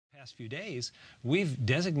last few days, we've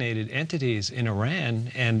designated entities in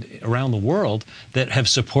Iran and around the world that have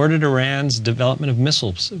supported Iran's development of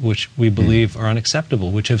missiles, which we believe are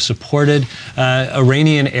unacceptable, which have supported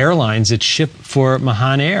Iranian airlines that ship for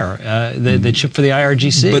Mahan Air, that ship for the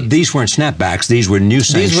IRGC. But these weren't snapbacks. These were new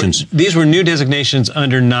sanctions. These were new designations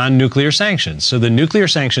under non-nuclear sanctions. So the nuclear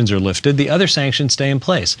sanctions are lifted. The other sanctions stay in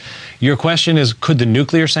place. Your question is, could the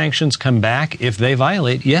nuclear sanctions come back if they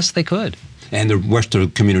violate? Yes, they could. And the rest of the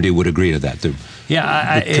community would agree to that. The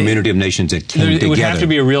community of nations that came together. It would have to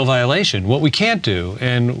be a real violation. What we can't do,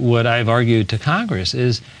 and what I've argued to Congress,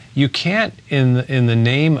 is you can't, in the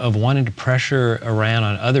name of wanting to pressure Iran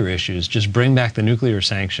on other issues, just bring back the nuclear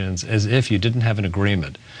sanctions as if you didn't have an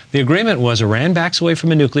agreement. The agreement was Iran backs away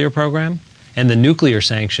from a nuclear program, and the nuclear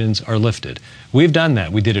sanctions are lifted. We've done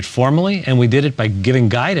that. We did it formally, and we did it by giving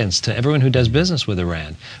guidance to everyone who does business with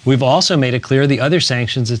Iran. We've also made it clear the other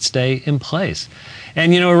sanctions that stay in place.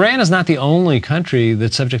 And, Iran is not the only country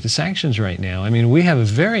that's subject to sanctions right now. I mean, we have a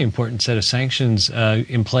very important set of sanctions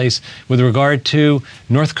in place with regard to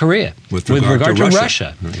North Korea, with regard to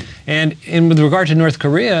Russia. Right. And with regard to North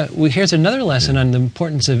Korea, here's another lesson on the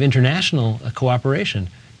importance of international cooperation.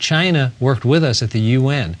 China worked with us at the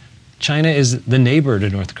UN. China is the neighbor to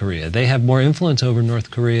North Korea. They have more influence over North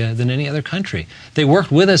Korea than any other country. They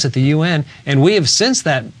worked with us at the UN, and we have, since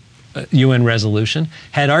that UN resolution,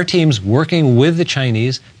 had our teams working with the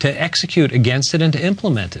Chinese to execute against it and to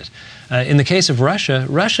implement it. In the case of Russia,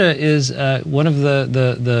 Russia is one of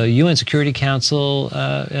the UN Security Council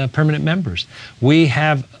permanent members. We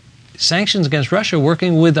have sanctions against Russia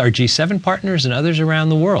working with our G7 partners and others around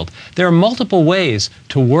the world. There are multiple ways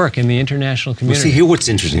to work in the international community. Well, see, what's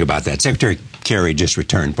interesting about that, Secretary Kerry just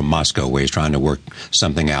returned from Moscow, where he's trying to work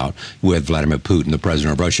something out with Vladimir Putin, the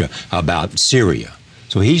president of Russia, about Syria.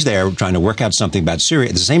 So he's there trying to work out something about Syria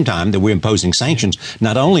at the same time that we're imposing sanctions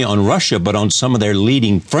not only on Russia, but on some of their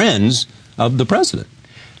leading friends of the president.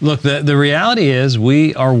 Look, the reality is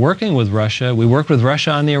we are working with Russia. We worked with Russia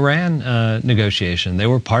on the Iran negotiation. They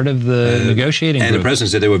were part of the negotiating group. And the president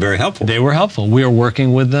said they were very helpful. They were helpful. We are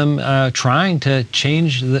working with them, trying to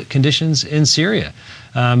change the conditions in Syria.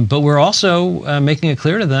 But we're also making it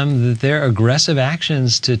clear to them that their aggressive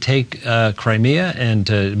actions to take Crimea and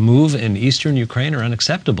to move in eastern Ukraine are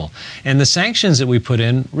unacceptable. And the sanctions that we put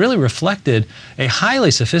in really reflected a highly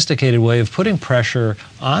sophisticated way of putting pressure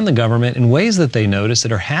on the government in ways that they notice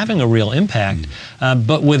that are having a real impact,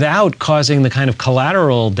 but without causing the kind of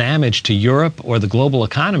collateral damage to Europe or the global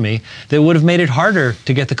economy that would have made it harder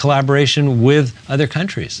to get the collaboration with other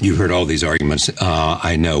countries. You heard all these arguments.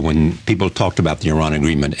 I know when people talked about the Iran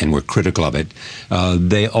agreement and were critical of it,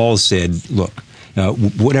 they all said, look,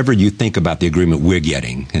 whatever you think about the agreement we're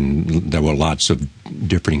getting, and there were lots of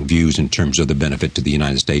differing views in terms of the benefit to the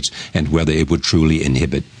United States and whether it would truly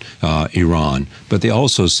inhibit Iran. But they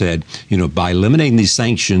also said, by eliminating these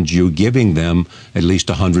sanctions, you're giving them at least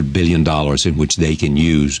 $100 billion in which they can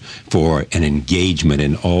use for an engagement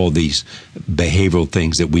in all these behavioral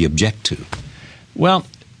things that we object to. Well,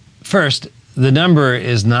 first, the number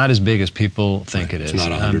is not as big as people think it is. It's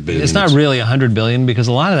not $100 billion. It's not really $100 billion because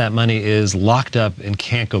a lot of that money is locked up and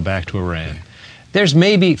can't go back to Iran. Okay. There's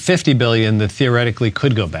maybe $50 billion that theoretically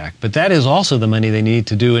could go back, but that is also the money they need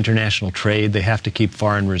to do international trade. They have to keep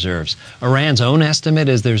foreign reserves. Iran's own estimate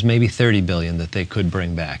is there's maybe $30 billion that they could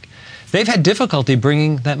bring back. They've had difficulty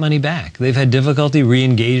bringing that money back. They've had difficulty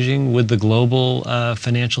re-engaging with the global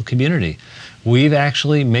financial community. We've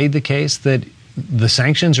actually made the case that the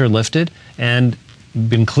sanctions are lifted and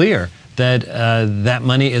been clear that that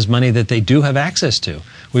money is money that they do have access to.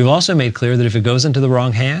 We've also made clear that if it goes into the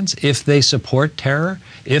wrong hands, if they support terror,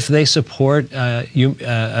 if they support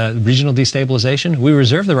regional destabilization, we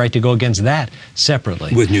reserve the right to go against that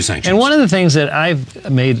separately. With new sanctions. And one of the things that I've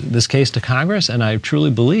made this case to Congress, and I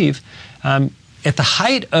truly believe, at the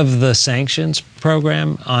height of the sanctions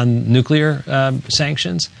program on nuclear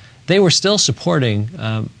sanctions, they were still supporting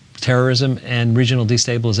terrorism and regional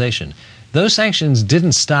destabilization. Those sanctions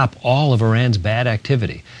didn't stop all of Iran's bad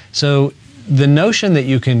activity. So the notion that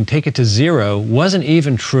you can take it to zero wasn't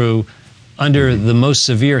even true under the most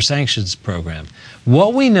severe sanctions program.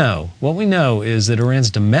 What we know is that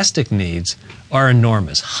Iran's domestic needs are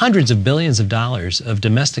enormous. Hundreds of billions of dollars of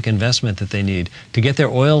domestic investment that they need to get their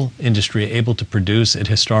oil industry able to produce at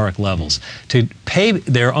historic levels, to pay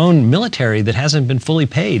their own military that hasn't been fully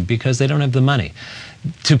paid because they don't have the money,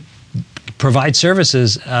 to provide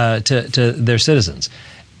services to their citizens.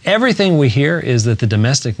 Everything we hear is that the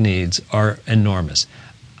domestic needs are enormous.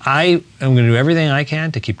 I am going to do everything I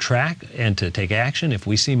can to keep track and to take action if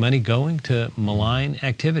we see money going to malign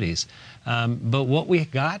activities. But what we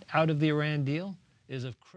got out of the Iran deal is of